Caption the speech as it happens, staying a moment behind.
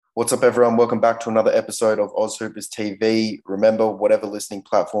What's up, everyone? Welcome back to another episode of AUSHOOPERS TV. Remember, whatever listening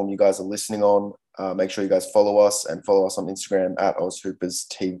platform you guys are listening on, make sure you guys follow us and follow us on Instagram at AUSHOOPERS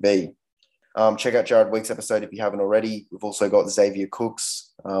TV. Check out Jared Week's episode if you haven't already. We've also got Xavier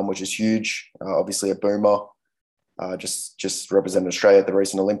Cooks, which is huge. Obviously a boomer, just represented Australia at the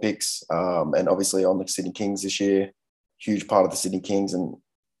recent Olympics, and obviously on the Sydney Kings this year. Huge part of the Sydney Kings and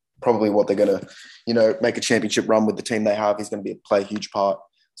probably what they're going to, make a championship run with the team they have. He's going to play a huge part.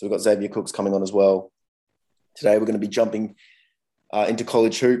 So we've got Xavier Cooks coming on as well. Today we're going to be jumping into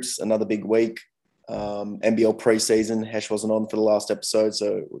college hoops, another big week. NBL Pre-Season. Hesh wasn't on for the last episode,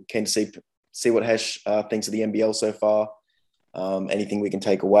 so we're keen to see what Hesh thinks of the NBL so far, anything we can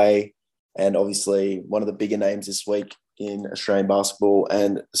take away. And obviously one of the bigger names this week in Australian basketball,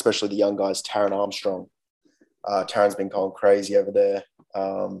 and especially the young guys, Taran Armstrong. Taran's been going crazy over there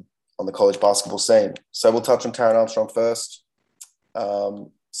on the college basketball scene. So we'll touch on Taran Armstrong first.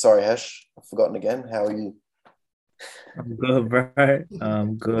 Sorry, Hesh, I've forgotten again. How are you? I'm good, bro.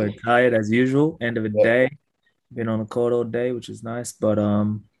 I'm good. Tired as usual. End of the day. Been on the court all day, which is nice. But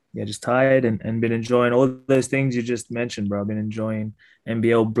just tired and been enjoying all those things you just mentioned, bro. I've been enjoying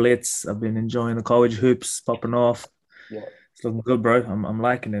NBL Blitz. I've been enjoying the college hoops popping off. Yeah. It's looking good, bro. I'm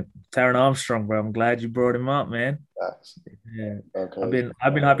liking it. Taran Armstrong, bro. I'm glad you brought him up, man. Yeah. Okay. I've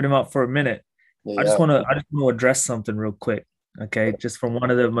been hyping him up for a minute. Yeah, I just wanna address something real quick. Okay, just from one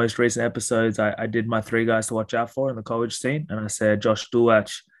of the most recent episodes, I did my three guys to watch out for in the college scene, and I said Josh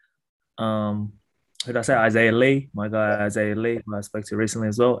Duach, who did I say? Isaiah Lee, my guy Isaiah Lee, who I spoke to recently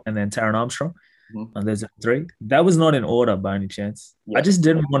as well, and then Taran Armstrong. Mm-hmm. And there's three. That was not in order by any chance. Yeah. I just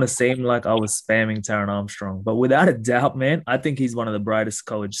didn't want to seem like I was spamming Taran Armstrong, but without a doubt, man, I think he's one of the brightest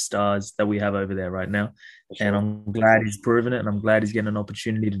college stars that we have over there right now, Sure. and I'm glad he's proven it, and I'm glad he's getting an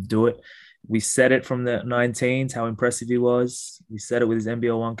opportunity to do it. We said it from the 19s, how impressive he was. We said it with his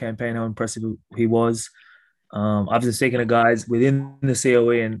NBL 1 campaign, how impressive he was. I've been speaking to guys within the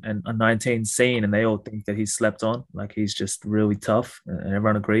COE and a 19 scene, and they all think that he's slept on. Like, he's just really tough, and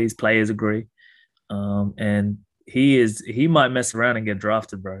everyone agrees. Players agree. And he might mess around and get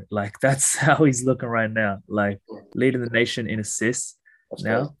drafted, bro. Like, that's how he's looking right now. Like, leading the nation in assists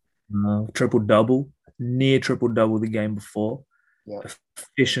now. Triple-double, near triple-double the game before. Yeah.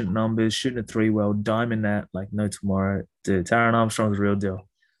 Efficient numbers, shooting a three well, diming that like no tomorrow. Dude, Taran Armstrong's a real deal.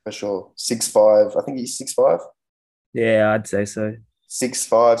 For sure. 6'5". I think he's 6'5". Yeah, I'd say so.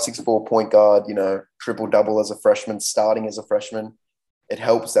 6'5", 6'4" point guard, triple-double as a freshman, starting as a freshman. It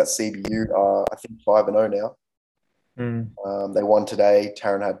helps that CBU are, I think, 5-0 now. They won today.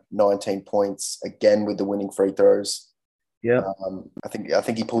 Taran had 19 points, again with the winning free throws. Yeah. I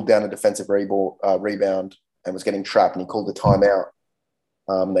think he pulled down a defensive rebound and was getting trapped, and he called the timeout.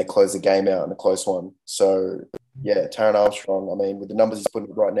 They closed the game out in a close one. So, yeah, Taran Armstrong, I mean, with the numbers he's putting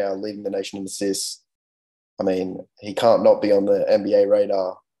up right now, leading the nation in assists, I mean, he can't not be on the NBA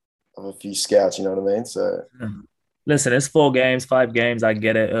radar of a few scouts, you know what I mean? So, listen, it's 4 games, 5 games. I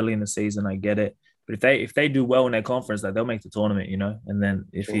get it. Early in the season, I get it. But if they do well in their conference, like, they'll make the tournament, And then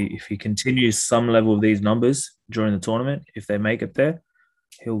if he continues some level of these numbers during the tournament, if they make it there,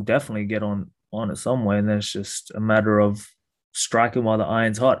 he'll definitely get on it somewhere. And then it's just a matter of striking while the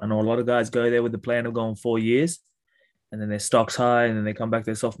iron's hot. I know a lot of guys go there with the plan of going 4 years, and then their stock's high, and then they come back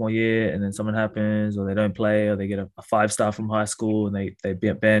their sophomore year, and then something happens, or they don't play, or they get a 5-star from high school, and they be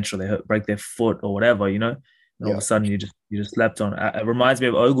at bench, or they break their foot, or whatever, And all of a sudden, you just slept on. It reminds me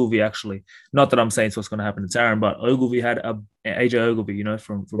of Ogilvy, actually. Not that I'm saying it's what's going to happen to Taran, but Ogilvy had AJ Ogilvy,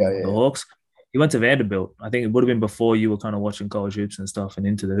 from the Hawks. He went to Vanderbilt. I think it would have been before you were kind of watching college hoops and stuff and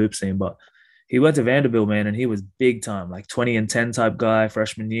into the hoop scene, but he went to Vanderbilt, man, and he was big time, like 20-10 type guy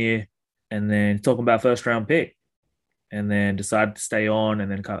freshman year. And then talking about first round pick, and then decided to stay on, and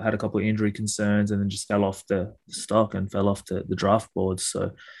then had a couple of injury concerns, and then just fell off the stock and fell off the draft boards.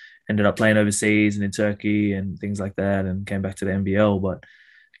 So ended up playing overseas and in Turkey and things like that, and came back to the NBL. But,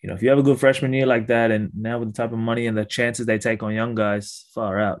 if you have a good freshman year like that, and now with the type of money and the chances they take on young guys,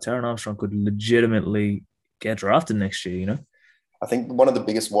 far out, Taran Armstrong could legitimately get drafted next year, I think one of the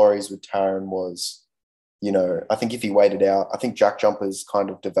biggest worries with Taran was, I think if he waited out, I think jack jumpers kind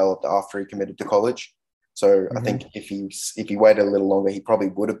of developed after he committed to college. So I think if he waited a little longer, he probably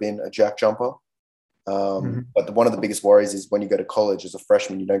would have been a jack jumper. But one of the biggest worries is when you go to college as a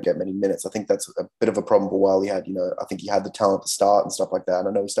freshman, you don't get many minutes. I think that's a bit of a problem for while he had, I think he had the talent to start and stuff like that. And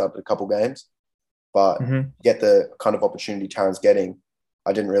I know he started a couple games, but get the kind of opportunity Taran's getting,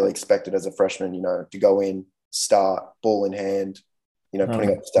 I didn't really expect it as a freshman, to go in, start, ball in hand,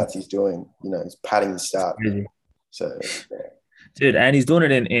 putting up the stats he's doing, he's padding the stat. So, yeah. Dude, and he's doing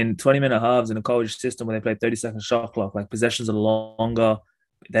it in 20-minute halves in a college system where they play 30-second shot clock. Like, possessions are longer.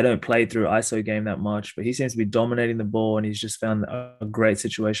 they don't play through ISO game that much, but he seems to be dominating the ball, and he's just found a great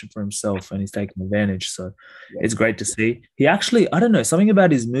situation for himself, and he's taking advantage. So Yeah. it's great to see. He actually, I don't know, something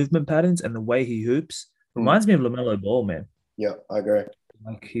about his movement patterns and the way he hoops reminds me of LaMelo Ball, man. Yeah, I agree.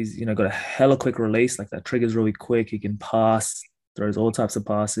 Like he's, got a hella quick release, like that trigger's really quick. He can pass, throws all types of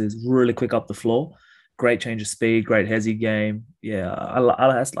passes, really quick up the floor. Great change of speed, great hezzy game. Yeah,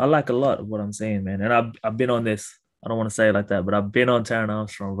 I like a lot of what I'm seeing, man. And I've been on this. I don't want to say it like that, but I've been on Taran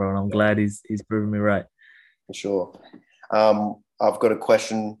Armstrong, bro, and I'm glad he's proven me right. For sure. I've got a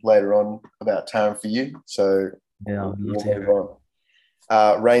question later on about Taran for you. So Yeah, I'd love to move hear it.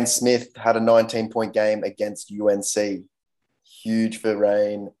 on. Rain Smith had a 19-point game against UNC. Huge for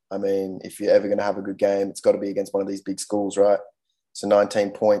Rain. I mean, if you're ever going to have a good game, it's got to be against one of these big schools, right? So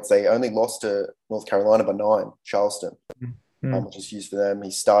 19 points. They only lost to North Carolina by 9, Charleston, which is huge for them.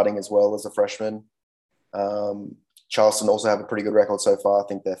 He's starting as well as a freshman. Charleston also have a pretty good record so far. I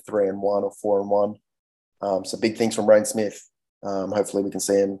think they're 3-1 or 4-1. So big things from Rain Smith. Hopefully we can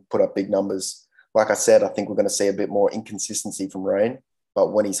see him put up big numbers. Like I said, I think we're going to see a bit more inconsistency from Rain.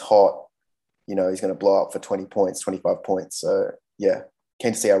 But when he's hot, he's going to blow up for 20 points, 25 points. So, yeah,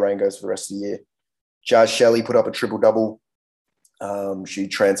 keen to see how Rain goes for the rest of the year. Jazz Shelley put up a triple-double. She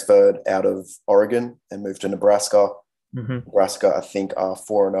transferred out of Oregon and moved to Nebraska. Nebraska, I think, are 4-0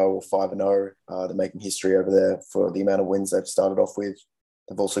 or 5-0. They're making history over there for the amount of wins they've started off with.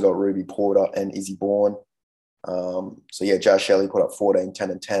 They've also got Ruby Porter and Izzy Bourne. Jazz Shelley put up 14,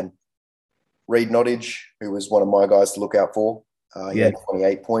 10, and 10. Reed Nottage, who was one of my guys to look out for, he had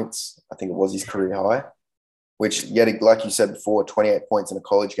 28 points. I think it was his career high, which, yet, like you said before, 28 points in a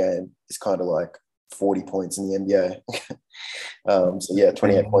college game is kind of like 40 points in the NBA.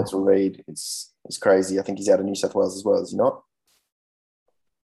 28 points for Reed. It's crazy. I think he's out of New South Wales as well, is he not?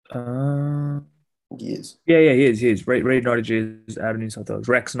 He is. Yeah, he is. He is. Reed Nottage is out of New South Wales.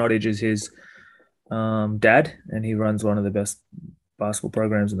 Rex Nottage is his dad, and he runs one of the best basketball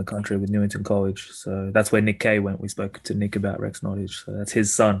programs in the country with Newington College. So that's where Nick Kay went. We spoke to Nick about Rex Nottage. So that's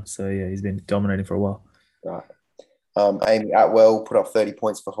his son. So yeah, he's been dominating for a while. Right. Amy Atwell put up 30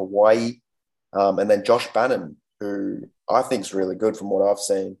 points for Hawaii. And then Josh Bannon, who I think is really good from what I've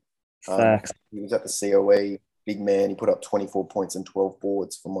seen. Facts. He was at the COE, big man. He put up 24 points and 12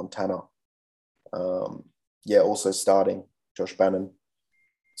 boards for Montana. Also starting Josh Bannon.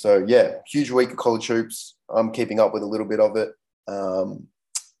 So, yeah, huge week of college hoops. I'm keeping up with a little bit of it.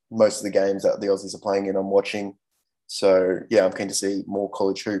 Most of the games that the Aussies are playing in, I'm watching. So, yeah, I'm keen to see more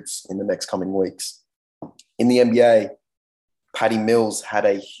college hoops in the next coming weeks. In the NBA, Patty Mills had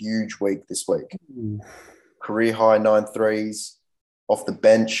a huge week this week. Career high 9 threes off the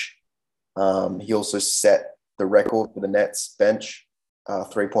bench. He also set the record for the Nets bench,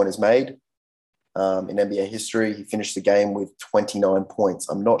 3-pointers made. In NBA history, he finished the game with 29 points.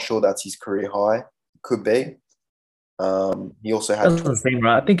 I'm not sure that's his career high. It could be. He also had... Doesn't seem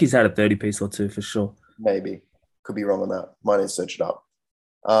right. I think he's had a 30-piece or two for sure. Maybe. Could be wrong on that. Might need to search it up.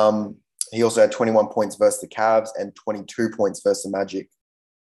 He also had 21 points versus the Cavs and 22 points versus the Magic.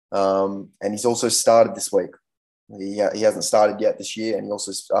 And he's also started this week. He hasn't started yet this year, and he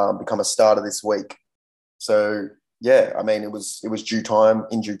also become a starter this week. So, yeah, I mean, it was in due time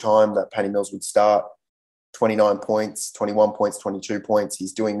that Patty Mills would start. 29 points, 21 points, 22 points.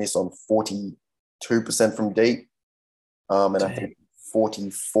 He's doing this on 42% from deep, and I think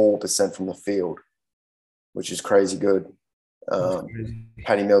 44% from the field, which is crazy good.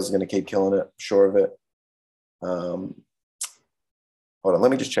 Patty Mills is going to keep killing it, sure of it. Hold on,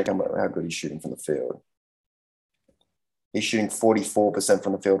 let me just check how good he's shooting from the field. He's shooting 44%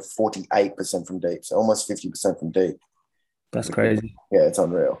 from the field, 48% from deep, so almost 50% from deep. That's crazy. Yeah, it's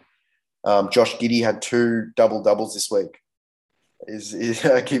unreal. Josh Giddey had 2 double-doubles this week.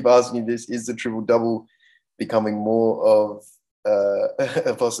 I keep asking you this, is the triple-double becoming more of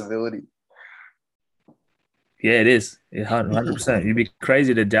a possibility? Yeah, it is. 100%. You'd be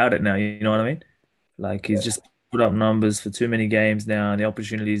crazy to doubt it now. You know what I mean? Like he's just put up numbers for too many games now, and the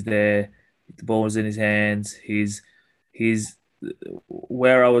opportunity's there. The ball was in his hands. He's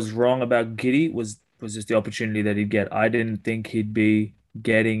where I was wrong about Giddy was just the opportunity that he'd get. I didn't think he'd be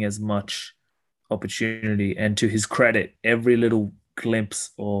getting as much opportunity. And to his credit, every little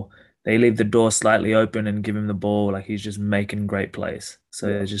glimpse or they leave the door slightly open and give him the ball, like he's just making great plays. So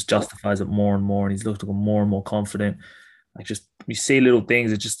it just justifies it more and more, and he's looking more and more confident. Like just you see little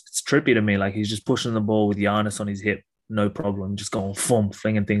things, it's trippy to me. Like he's just pushing the ball with Giannis on his hip, no problem, just going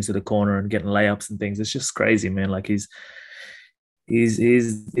flinging things to the corner and getting layups and things. It's just crazy, man. Like he's doing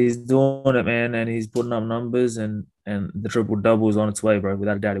it, man, and he's putting up numbers, and the triple double is on its way, bro.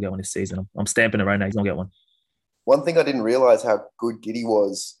 Without a doubt, he'll get one this season. I'm stamping it right now. He's gonna get one. One thing I didn't realize how good Giddy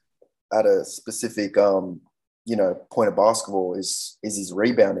was at a specific, point of basketball is his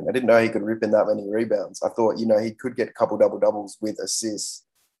rebounding. I didn't know he could rip in that many rebounds. I thought, he could get a couple double doubles with assists,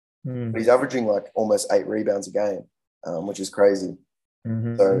 but he's averaging like almost 8 rebounds a game, which is crazy.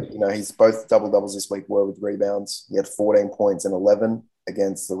 So, he's both double doubles this week were with rebounds. He had 14 points and 11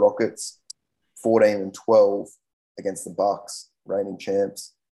 against the Rockets, 14 and 12 against the Bucks, reigning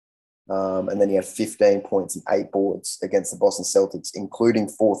champs. And then he had 15 points and 8 boards against the Boston Celtics, including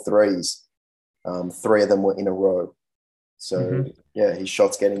 4 threes. 3 of them were in a row. So, his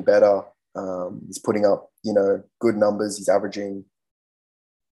shot's getting better. He's putting up, good numbers. He's averaging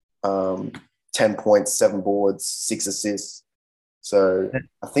 10 points, 7 boards, 6 assists. So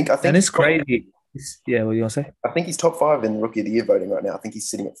I think and it's crazy. Yeah, what do you want to say? I think he's top 5 in Rookie of the Year voting right now. I think he's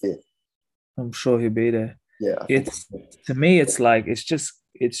sitting at 5th. I'm sure he'll be there. Yeah. To me, it's like it's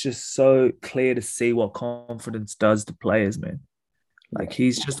just so clear to see what confidence does to players, man. Like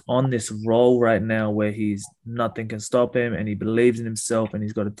he's just on this roll right now where nothing can stop him, and he believes in himself, and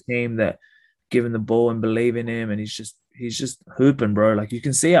he's got a team that give him the ball and believe in him, and he's just hooping, bro. Like you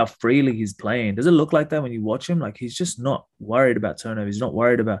can see how freely he's playing. Does it look like that when you watch him? Like he's just not worried about turnovers. He's not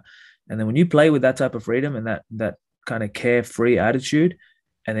worried about. And then when you play with that type of freedom and that kind of carefree attitude,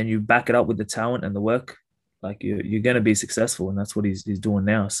 and then you back it up with the talent and the work, like you're going to be successful, and that's what he's doing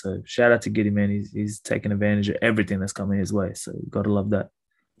now. So shout out to Giddy, man. He's taking advantage of everything that's coming his way. So you got to love that.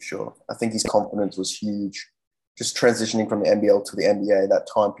 Sure. I think his confidence was huge. Just transitioning from the NBL to the NBA, that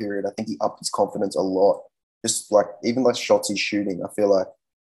time period, I think he upped his confidence a lot. Just like even like shots he's shooting, I feel like,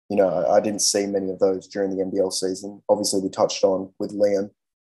 I didn't see many of those during the NBL season. Obviously, we touched on with Liam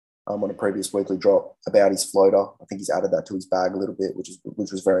on a previous weekly drop about his floater. I think he's added that to his bag a little bit,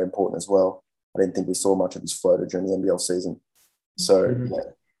 which was very important as well. I didn't think we saw much of his floater during the NBL season. So,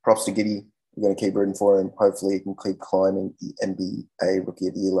 props to Giddy. We're going to keep rooting for him. Hopefully, he can keep climbing the NBA Rookie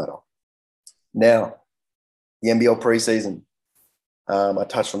of the Year ladder. Now, the NBL preseason. I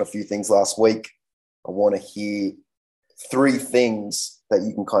touched on a few things last week. I want to hear 3 things that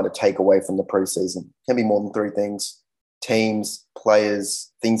you can kind of take away from the preseason. Can be more than 3 things. Teams,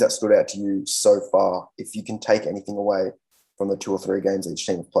 players, things that stood out to you so far. If you can take anything away from the 2 or 3 games each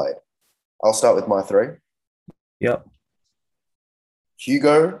team have played. I'll start with my 3. Yep.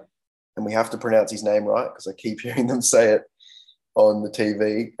 Hugo, and we have to pronounce his name right because I keep hearing them say it on the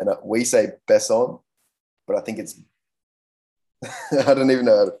TV, and we say Besson, but I think it's I don't even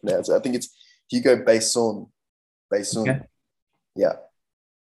know how to pronounce it. I think it's Hugo Besson. Okay. Yeah.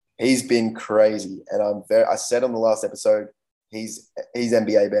 He's been crazy, and I said on the last episode, he's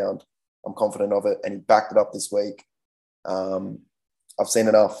NBA bound. I'm confident of it, and he backed it up this week. I've seen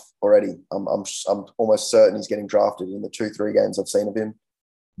enough already. I'm almost certain he's getting drafted in the 2-3 games I've seen of him.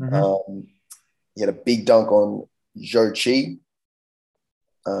 He had a big dunk on Zhou Qi.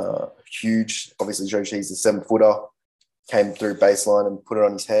 Huge. Obviously, Zhou Qi's a 7-footer. Came through baseline and put it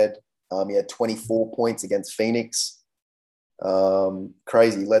on his head. He had 24 points against Phoenix.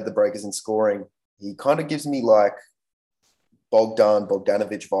 Crazy. Led the Breakers in scoring. He kind of gives me like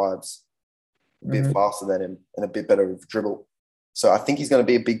Bogdanovich vibes. A bit faster than him and a bit better with dribble. So I think he's going to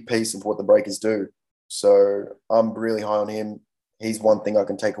be a big piece of what the Breakers do. So I'm really high on him. He's one thing I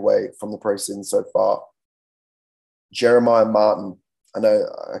can take away from the preseason so far. Jeremiah Martin. I know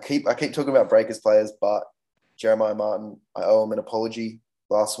I keep talking about Breakers players, but Jeremiah Martin, I owe him an apology.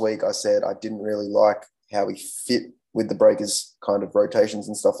 Last week I said I didn't really like how he fit with the Breakers kind of rotations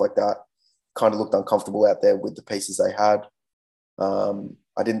and stuff like that. Kind of looked uncomfortable out there with the pieces they had.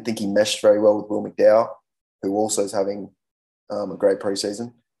 I didn't think he meshed very well with Will McDowell, who also is having a great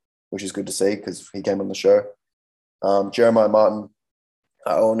preseason, which is good to see because he came on the show. Jeremiah Martin,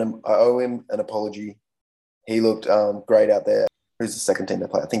 I owe him an apology. He looked great out there. Who's the second team they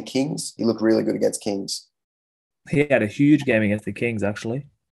play? I think Kings. He looked really good against Kings. He had a huge game against the Kings, actually.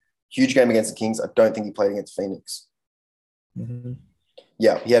 Huge game against the Kings. I don't think he played against Phoenix.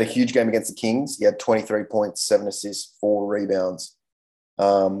 Yeah, he had a huge game against the Kings. He had 23 points, 7 assists, 4 rebounds.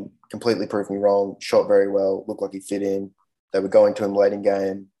 Completely proved me wrong. Shot very well. Looked like he fit in. They were going to him late in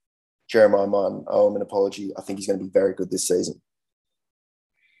game. Jeremiah Martin, I owe him an apology. I think he's going to be very good this season.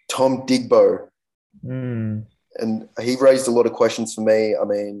 Tom Digbo. And he raised a lot of questions for me. I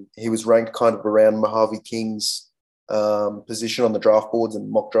mean, he was ranked kind of around Mojave King's position on the draft boards and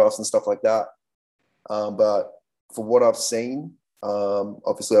mock drafts and stuff like that. But for what I've seen,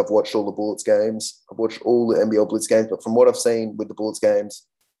 obviously I've watched all the Bullets games. I've watched all the NBL Blitz games. But from what I've seen with the Bullets games,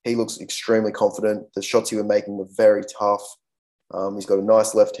 he looks extremely confident. The shots he was making were very tough. He's got a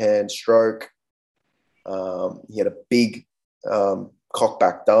nice left-hand stroke. He had a big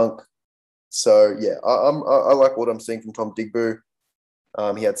cock-back dunk. So yeah, I like what I'm seeing from Tom Digbu.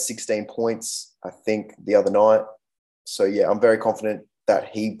 He had 16 points, I think, the other night. So yeah, I'm very confident that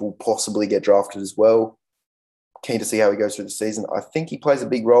he will possibly get drafted as well. Keen to see how he goes through the season. I think he plays a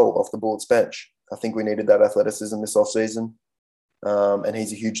big role off the Bullets bench. I think we needed that athleticism this offseason. And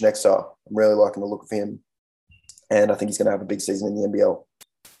he's a huge next star. I'm really liking the look of him. And I think he's going to have a big season in the NBL.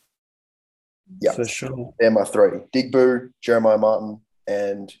 Yeah, for sure. They're my three. Digbu, Jeremiah Martin,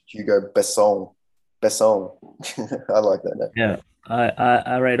 and Hugo Besson. Besson. I like that name. Yeah,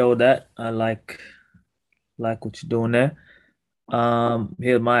 I read all that. I like what you're doing there.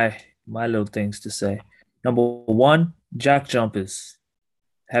 Here are my little things to say. Number one, jack jumpers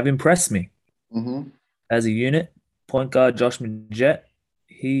have impressed me Mm-hmm. as a unit. Point guard Josh Majette,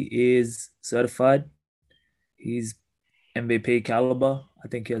 he is certified. He's MVP caliber. I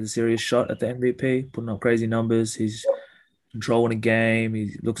think he has a serious shot at the MVP, putting up crazy numbers. He's controlling a game.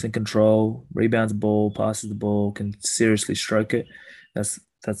 He looks in control, rebounds the ball, passes the ball, can seriously stroke it. That's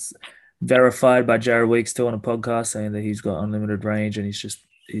verified by Jared Weeks too on a podcast, saying that he's got unlimited range and he's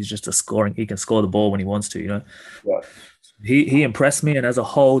just a scoring. He can score the ball when he wants to. Yeah. He impressed me, and as a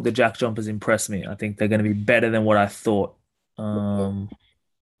whole, the Jack Jumpers impressed me. I think they're going to be better than what I thought.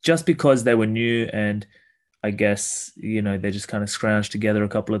 Just because they were new, and I guess they just kind of scrounged together a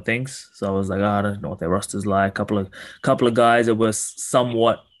couple of things. So I was like, I don't know what their roster's like. Couple of guys that were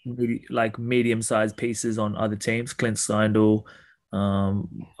somewhat like medium-sized pieces on other teams. Clint Steindl,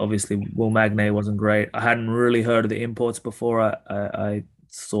 obviously Will Magnay wasn't great. I hadn't really heard of the imports before I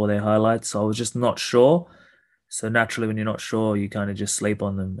saw their highlights, so I was just not sure. So naturally, when you're not sure, you kind of just sleep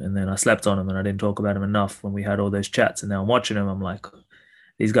on them. And then I slept on them, and I didn't talk about them enough when we had all those chats. And now I'm watching them. I'm like,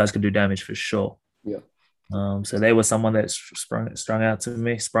 these guys could do damage for sure. Yeah. So they were someone that sprung out to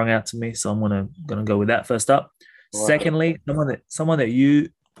me. So I'm gonna go with that first up. Wow. Secondly, someone that you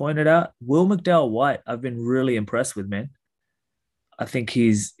pointed out, Will McDowell White. I've been really impressed with, man. I think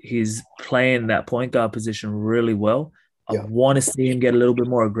he's playing that point guard position really well. I want to see him get a little bit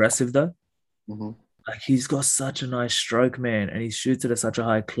more aggressive though. Mm-hmm. Like he's got such a nice stroke, man, and he shoots it at such a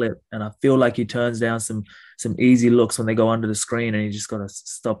high clip. And I feel like he turns down some easy looks when they go under the screen, and he just got to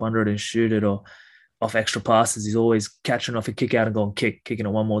stop under it and shoot it, or off extra passes. He's always catching off a kick out and going kicking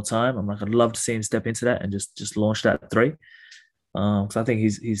it one more time. I'm like, I'd love to see him step into that and just launch that three. Because I think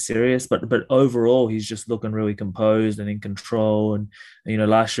he's serious, but overall he's just looking really composed and in control. And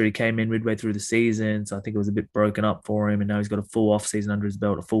last year he came in midway through the season, so I think it was a bit broken up for him. And now he's got a full off season under his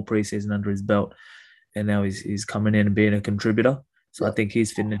belt, a full preseason under his belt, and now he's coming in and being a contributor. So I think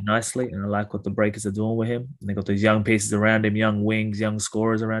he's fitting in nicely, and I like what the Breakers are doing with him. And they got those young pieces around him, young wings, young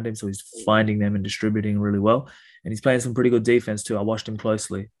scorers around him. So he's finding them and distributing really well. And he's playing some pretty good defense too. I watched him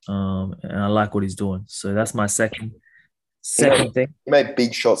closely, and I like what he's doing. So that's my second thing. He made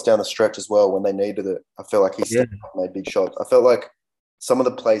big shots down the stretch as well when they needed it. I felt like he made big shots. I felt like some of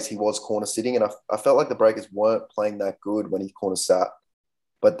the plays he was corner sitting, and I felt like the Breakers weren't playing that good when he corner sat.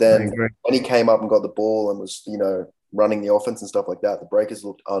 But then when he came up and got the ball and was, running the offense and stuff like that, the Breakers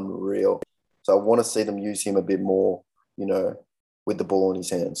looked unreal. So I want to see them use him a bit more, with the ball in his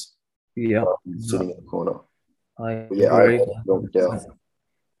hands. Yeah. Sitting in the corner. I agree.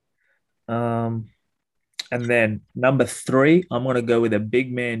 And then number 3, I'm going to go with a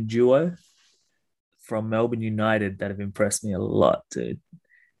big man duo from Melbourne United that have impressed me a lot, dude.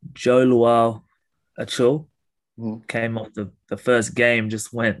 Joe Luau Achul came off the first game,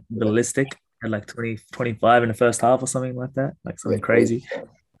 just went ballistic, had like 25 in the first half or something like that, like something crazy.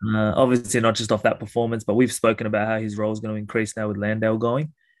 Obviously not just off that performance, but we've spoken about how his role is going to increase now with Landale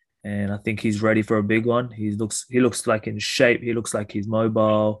going. And I think he's ready for a big one. He looks like in shape. He looks like he's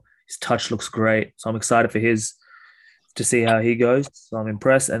mobile. His touch looks great. So I'm excited for to see how he goes. So I'm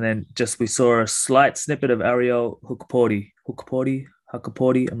impressed. And then we saw a slight snippet of Ariel Hukaporti.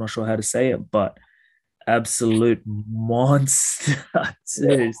 I'm not sure how to say it, but absolute monster.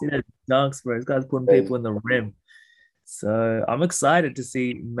 Dude, see those dunks, bro. This guy's putting people in the rim. So I'm excited to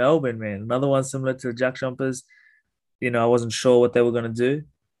see Melbourne, man. Another one similar to Jack Jumpers. I wasn't sure what they were going to do.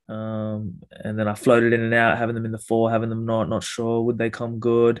 And then I floated in and out, having them in the 4, having them not sure. Would they come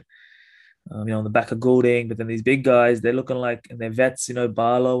good? On the back of Goulding. But then these big guys, they're looking like, and they're vets,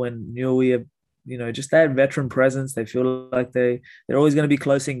 Barlow and Newey are, just that veteran presence. They feel like they're always going to be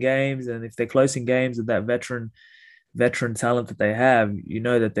close in games. And if they're close in games with that veteran talent that they have,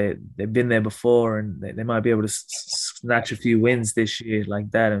 that they've been there before, and they might be able to snatch a few wins this year like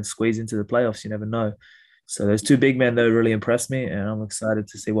that and squeeze into the playoffs. You never know. So those 2 big men, though, really impressed me, and I'm excited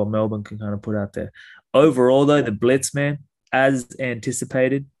to see what Melbourne can kind of put out there. Overall, though, the Blitz, man, as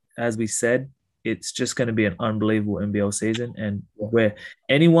anticipated, as we said, it's just going to be an unbelievable NBL season. And Yeah. where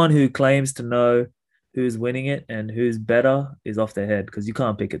anyone who claims to know who's winning it and who's better is off their head, because you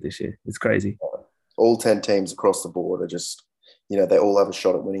can't pick it this year. It's crazy. All 10 teams across the board are just, they all have a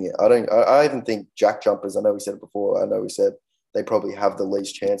shot at winning it. I even think Jack Jumpers, I know we said it before, I know we said they probably have the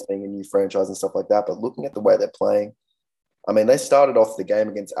least chance being a new franchise and stuff like that. But looking at the way they're playing, I mean, they started off the game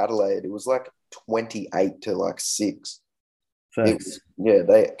against Adelaide. It was like 28 to like 6.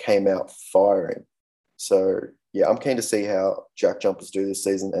 They came out firing. So, yeah, I'm keen to see how Jack Jumpers do this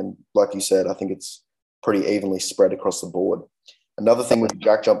season. And like you said, I think it's pretty evenly spread across the board. Another thing with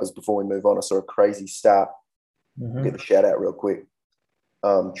Jack Jumpers, before we move on, I saw a crazy stat. I'll give a shout out real quick.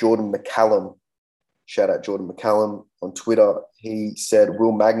 Jordan McCallum, shout out Jordan McCallum on Twitter. He said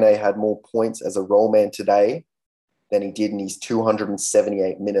Will Magnay had more points as a roll man today than he did in his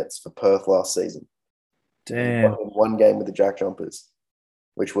 278 minutes for Perth last season. Damn. In one game with the Jack Jumpers,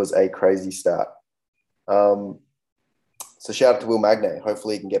 which was a crazy stat. So shout out to Will Magnay.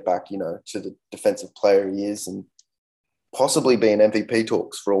 Hopefully he can get back, to the defensive player he is and possibly be in MVP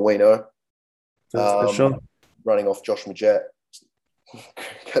talks for all we know. For sure. Running off Josh Majette,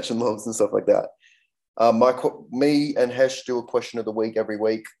 catching lobs and stuff like that. Me and Hesh do a question of the week every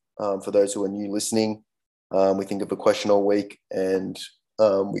week. For those who are new listening, we think of a question all week and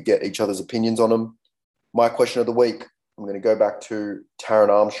we get each other's opinions on them. My question of the week, I'm going to go back to Taran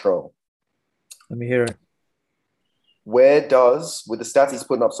Armstrong. Let me hear it. With the stats he's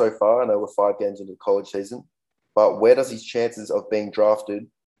putting up so far, I know we're 5 games into the college season, but where does his chances of being drafted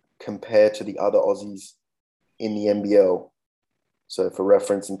compare to the other Aussies in the NBL? So for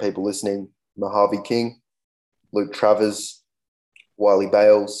reference and people listening, Mojave King, Luke Travers, Wiley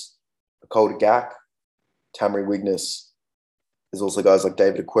Bales, Dakota Gack, Tamari Wigness. There's also guys like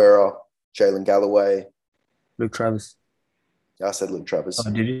David Aquera, Jalen Galloway. Luke Travers. I said Luke Travers.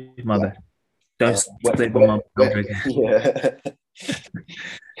 Oh, did you? My bad. Don't sleep on my yeah.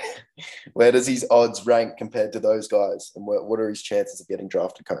 Where does his odds rank compared to those guys? And what are his chances of getting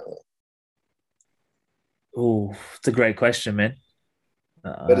drafted currently? Oh, it's a great question, man.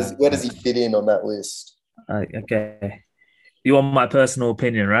 Where does he fit in on that list? Okay. You want my personal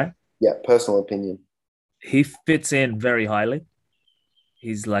opinion, right? Yeah, personal opinion. He fits in very highly.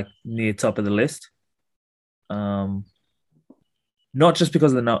 He's like near top of the list. Not just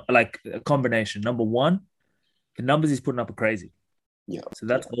because of a combination. Number one, the numbers he's putting up are crazy. Yeah. So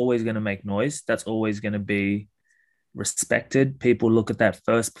that's always going to make noise. That's always going to be respected. People look at that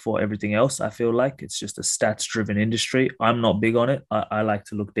first before everything else. I feel like it's just a stats-driven industry. I'm not big on it. I like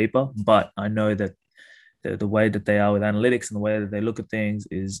to look deeper, but I know that the way that they are with analytics and the way that they look at things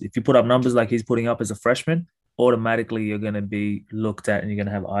is if you put up numbers like he's putting up as a freshman, automatically you're going to be looked at and you're going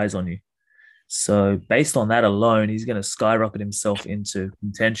to have eyes on you. So based on that alone, he's going to skyrocket himself into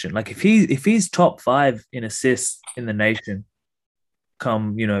contention. Like if he's top 5 in assists in the nation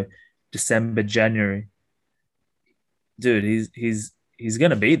come, December, January, dude, he's going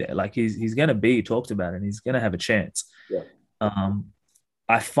to be there. Like he's going to be talked about and he's going to have a chance. Yeah.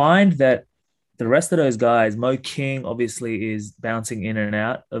 I find that the rest of those guys, Mo King obviously is bouncing in and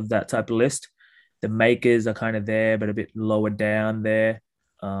out of that type of list. The makers are kind of there, but a bit lower down there.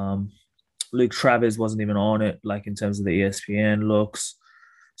 Luke Travers wasn't even on it, like in terms of the ESPN looks.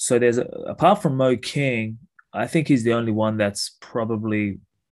 So apart from Mo King, I think he's the only one that's probably,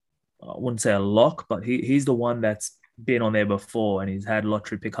 I wouldn't say a lock, but he's the one that's been on there before and he's had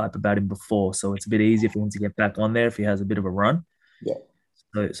lottery pick hype about him before. So it's a bit easier for him to get back on there if he has a bit of a run. Yeah.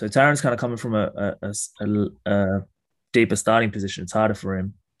 So Taran's kind of coming from a deeper starting position. It's harder for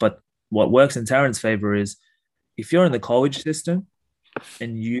him. But what works in Taran's favor is if you're in the college system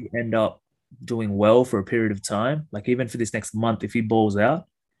and you end up doing well for a period of time, like even for this next month, if he balls out,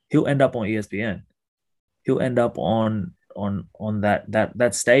 he'll end up on ESPN. He'll end up on that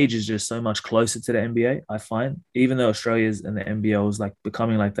stage is just so much closer to the NBA, I find. Even though Australia's and the NBL is like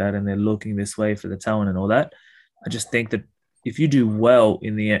becoming like that and they're looking this way for the talent and all that, I just think that if you do well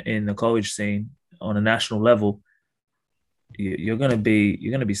in the college scene on a national level, you're gonna be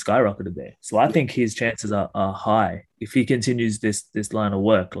skyrocketed there. So I think his chances are high if he continues this line of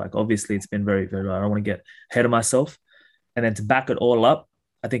work. Like obviously it's been very, very low. I don't want to get ahead of myself. And then to back it all up,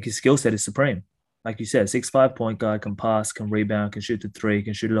 I think his skill set is supreme. Like you said, 6'5" point guard, can pass, can rebound, can shoot the three,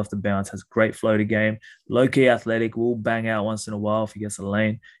 can shoot it off the bounce, has a great floater game, low-key athletic, will bang out once in a while if he gets a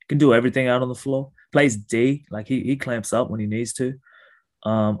lane, can do everything out on the floor, plays D, like he clamps up when he needs to.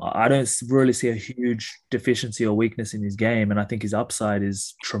 I don't really see a huge deficiency or weakness in his game, and I think his upside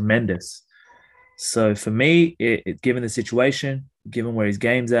is tremendous. So for me, given the situation, given where his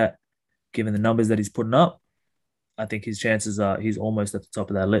game's at, given the numbers that he's putting up, I think his chances are he's almost at the top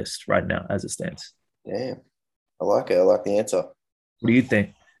of that list right now as it stands. Yeah, I like it. I like the answer. What do you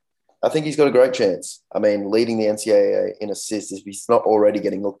think? I think he's got a great chance. I mean, leading the NCAA in assists, if he's not already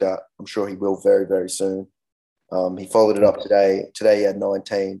getting looked at, I'm sure he will very, very soon. He followed it up today. Today he had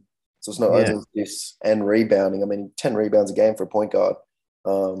 19. So it's not Yeah. only this and rebounding. I mean, 10 rebounds a game for a point guard.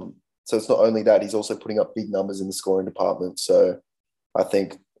 So it's not only that, he's also putting up big numbers in the scoring department. So I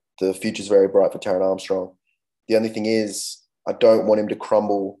think the future's very bright for Taran Armstrong. The only thing is, I don't want him to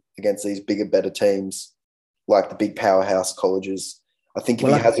crumble against these bigger, better teams like the big powerhouse colleges. I think if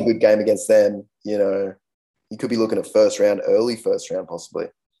he has a good game against them, you know, he could be looking at early first round possibly.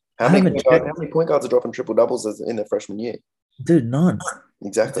 How many point guards are dropping triple doubles in their freshman year? Dude, none.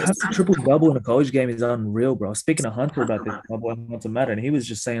 Exactly. Having a triple double in a college game is unreal, bro. Speaking to Hunter about this, my boy Hunter Matter, and he was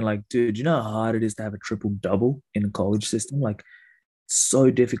just saying, like, dude, you know how hard it is to have a triple double in a college system? Like, it's so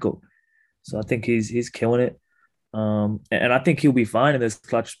difficult. So I think he's killing it. And I think he'll be fine in those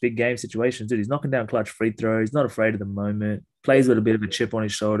clutch big game situations, dude. He's knocking down clutch free throws. He's not afraid of the moment. Plays with a bit of a chip on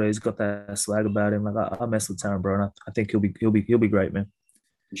his shoulder. He's got that swag about him. Like I mess with Taran, bro. And I think he'll be great, man.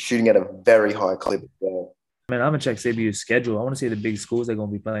 He's shooting at a very high clip as well. Man, I'm gonna check CBU's schedule. I want to see the big schools they're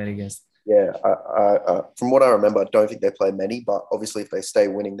gonna be playing against. Yeah, from what I remember, I don't think they play many, but obviously if they stay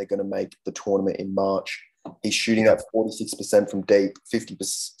winning, they're going to make the tournament in March. He's shooting at 46% from deep,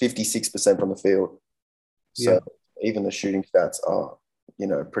 56% from the field. So even the shooting stats are, you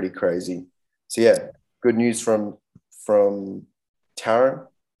know, pretty crazy. So yeah, good news from Taran.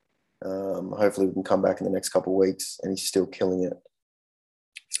 Hopefully we can come back in the next couple of weeks and he's still killing it.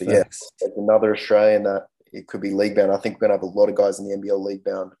 So yeah, there's another Australian that it could be league bound. I think we're going to have a lot of guys in the NBL league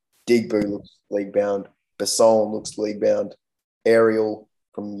bound. Digbu looks league bound. Basson looks league bound. Ariel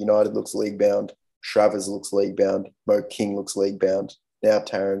from United looks league bound. Travers looks league bound. Mo King looks league bound. Now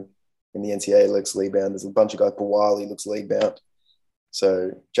Taran in the NCAA looks league bound. There's a bunch of guys. Bawali looks league bound.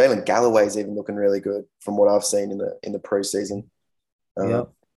 So Jalen Galloway's even looking really good from what I've seen in the preseason. So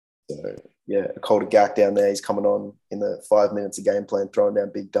yeah, Calder Gack down there. He's coming on in the 5 minutes of game plan, throwing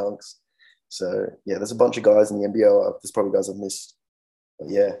down big dunks. So yeah, there's a bunch of guys in the NBL. There's probably guys I've missed. But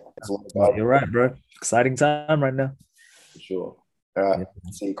yeah, it's a lot of guys. You're right, bro. Exciting time right now. For sure. All right.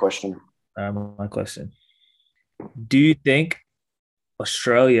 See your question. My question. Do you think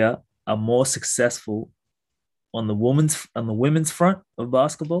Australia are more successful on the women's front of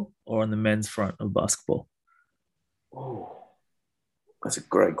basketball or on the men's front of basketball? Oh, that's a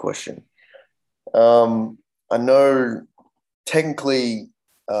great question. I know technically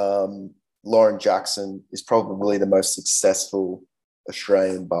Lauren Jackson is probably the most successful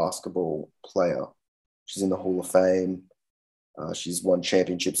Australian basketball player. She's in the Hall of Fame. She's won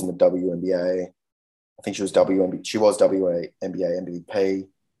championships in the WNBA. I think she was WNBA MVP.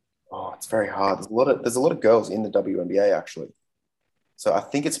 Oh, it's very hard. There's a lot of girls in the WNBA actually. So I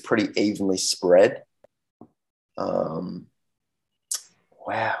think it's pretty evenly spread. Wow.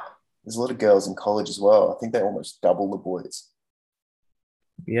 There's a lot of girls in college as well. I think they almost double the boys.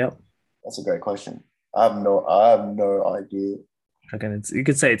 Yep. That's a great question. I have no idea. You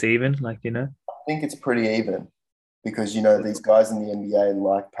could say it's even, like, you know. I think it's pretty even because, you know, these guys in the NBA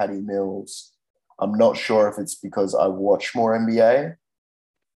like Patty Mills. I'm not sure if it's because I watch more NBA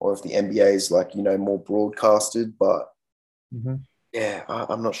or if the NBA is like, you know, more broadcasted, but yeah,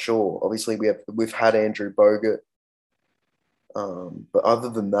 I'm not sure. Obviously we've had Andrew Bogut. But other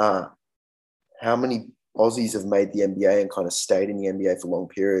than that, how many Aussies have made the NBA and kind of stayed in the NBA for long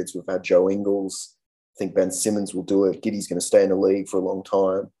periods? We've had Joe Ingles. I think Ben Simmons will do it. Giddy's going to stay in the league for a long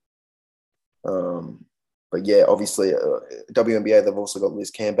time. But yeah, obviously, WNBA, they've also got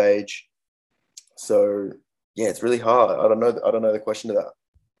Liz Cambage. So yeah, it's really hard. I don't know the question to that.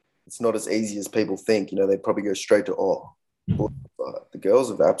 It's not as easy as people think. You know, they probably go straight to but the girls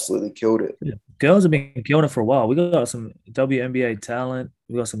have absolutely killed it. Yeah. Girls have been killing it for a while. We got some WNBA talent.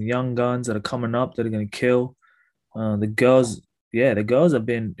 We got some young guns that are coming up that are going to kill. The girls have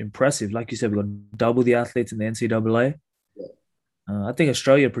been impressive. Like you said, we've got double the athletes in the NCAA. Yeah. I think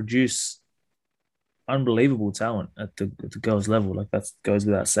Australia produce unbelievable talent at the girls' level. Like that goes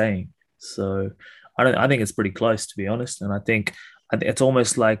without saying. So I think it's pretty close, to be honest. And I think it's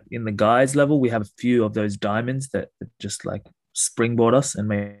almost like in the guys' level, we have a few of those diamonds that just like springboard us and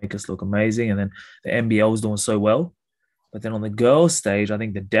make us look amazing. And then the NBL is doing so well. But then on the girls' stage, I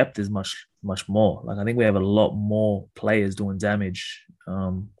think the depth is much, much more. Like I think we have a lot more players doing damage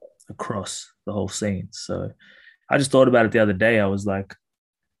across the whole scene. So I just thought about it the other day. I was like,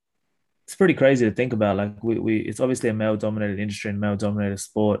 it's pretty crazy to think about. Like it's obviously a male-dominated industry and male-dominated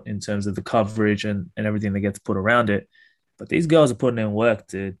sport in terms of the coverage and everything that gets put around it. But these girls are putting in work,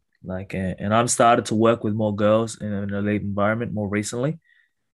 dude. Like, and I'm started to work with more girls in an elite environment more recently.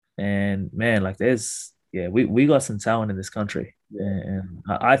 And man, like we got some talent in this country. Yeah. And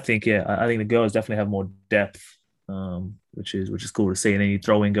I think, I think the girls definitely have more depth, which is cool to see. And then you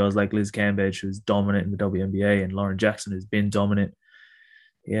throw in girls like Liz Cambage, who's dominant in the WNBA, and Lauren Jackson, who's been dominant.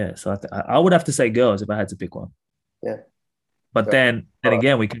 Yeah, so I would have to say girls if I had to pick one. Yeah. But Fair. then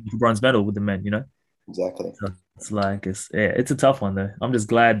again, we can bronze medal with the men, Exactly. So it's like it's a tough one though. I'm just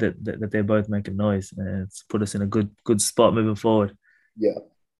glad that they're both making noise, and it's put us in a good spot moving forward. Yeah.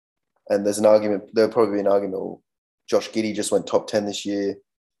 And there's an argument, there'll probably be an argument, well, Josh Giddey just went top 10 this year.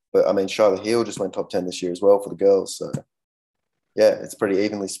 But I mean, Charlotte Hill just went top 10 this year as well for the girls. So yeah, it's pretty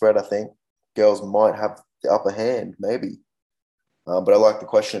evenly spread, I think. Girls might have the upper hand, maybe. But I like the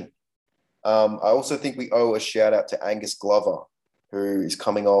question. I also think we owe a shout out to Angus Glover, who is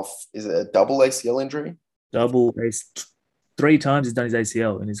coming off, is it a double ACL injury? Double ace, 3 times he's done his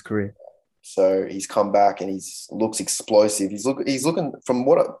ACL in his career. So he's come back and looks explosive. He's looking from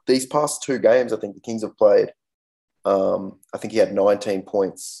these past 2 games I think the Kings have played. I think he had 19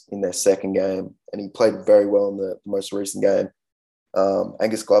 points in their second game, and he played very well in the most recent game.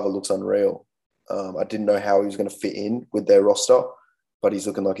 Angus Glover looks unreal. I didn't know how he was going to fit in with their roster, but he's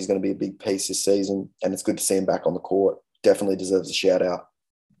looking like he's going to be a big piece this season, and it's good to see him back on the court. Definitely deserves a shout out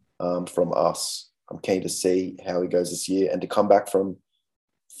from us. I'm keen to see how he goes this year, and to come back from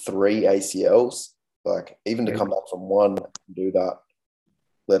 3 ACLs, like even to come back from 1 and do that,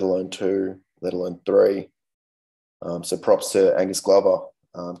 let alone 2, let alone 3. So props to Angus Glover.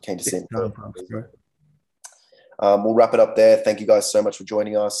 Keen to see him. We'll wrap it up there. Thank you guys so much for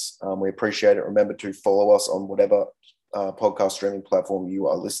joining us. We appreciate it. Remember to follow us on whatever podcast streaming platform you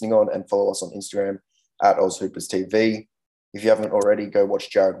are listening on, and follow us on Instagram at AUSHOOPERS TV. If you haven't already, go watch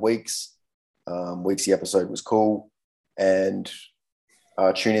Jared Weeks. Weeks' episode was cool. And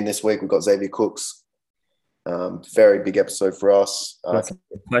tune in this week. We've got Xavier Cooks. Very big episode for us.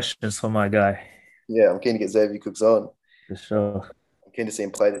 Questions for my guy. Yeah, I'm keen to get Xavier Cooks on. For sure. I'm keen to see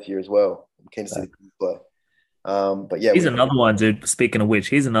him play this year as well. I'm keen to see him play. But yeah, he's another one, dude. Speaking of which,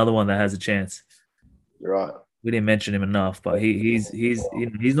 he's another one that has a chance. You're right. We didn't mention him enough, but he's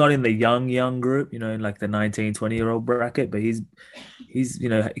not in the young group, in like the 19, 20-year-old bracket, but he's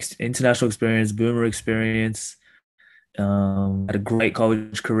international experience, boomer experience. Had a great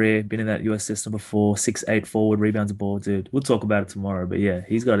college career, been in that US system before, 6'8" forward, rebounds a ball, dude. We'll talk about it tomorrow, but yeah,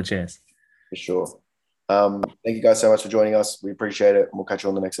 he's got a chance. For sure. Thank you guys so much for joining us. We appreciate it, and we'll catch you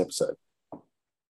on the next episode.